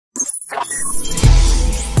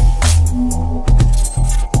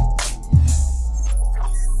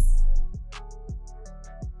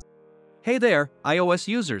Hey there, iOS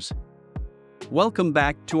users! Welcome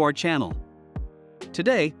back to our channel.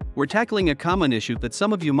 Today, we're tackling a common issue that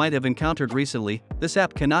some of you might have encountered recently. This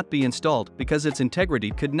app cannot be installed because its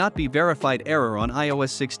integrity could not be verified. Error on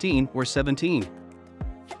iOS 16 or 17.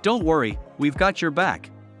 Don't worry, we've got your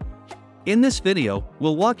back. In this video,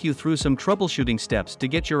 we'll walk you through some troubleshooting steps to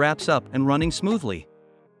get your apps up and running smoothly.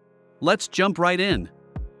 Let's jump right in.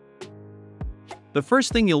 The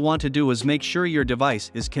first thing you'll want to do is make sure your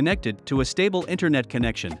device is connected to a stable internet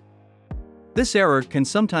connection. This error can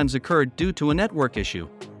sometimes occur due to a network issue.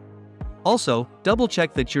 Also,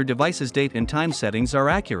 double-check that your device's date and time settings are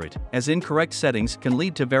accurate, as incorrect settings can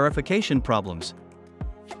lead to verification problems.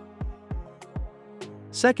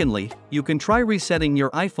 Secondly, you can try resetting your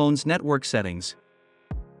iPhone's network settings.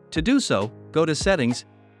 To do so, go to Settings,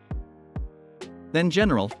 then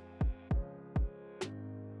General,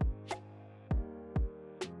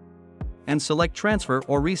 and select Transfer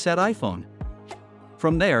or Reset iPhone.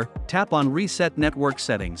 From there, tap on Reset Network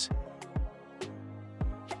Settings.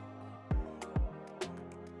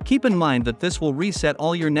 Keep in mind that this will reset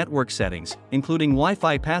all your network settings, including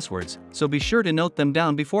Wi-Fi passwords, so be sure to note them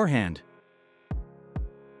down beforehand.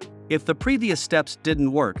 If the previous steps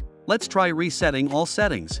didn't work, let's try resetting all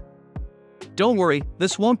settings. Don't worry,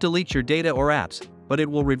 this won't delete your data or apps, but it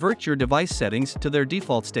will revert your device settings to their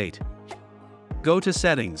default state. Go to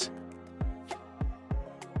Settings.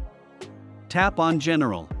 Tap on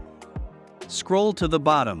General. Scroll to the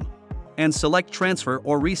bottom and select Transfer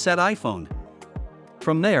or Reset iPhone.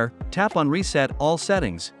 From there, tap on Reset All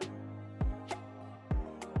Settings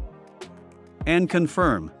and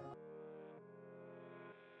confirm.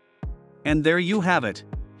 And there you have it.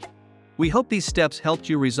 We hope these steps helped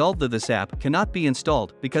you resolve that this app cannot be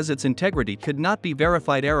installed because its integrity could not be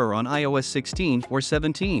verified. Error on iOS 16 or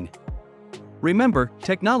 17. Remember,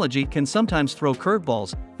 technology can sometimes throw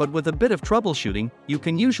curveballs, but with a bit of troubleshooting, you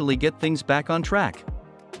can usually get things back on track.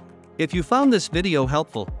 If you found this video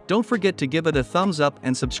helpful, don't forget to give it a thumbs up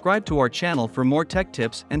and subscribe to our channel for more tech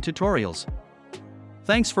tips and tutorials.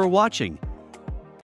 Thanks for watching.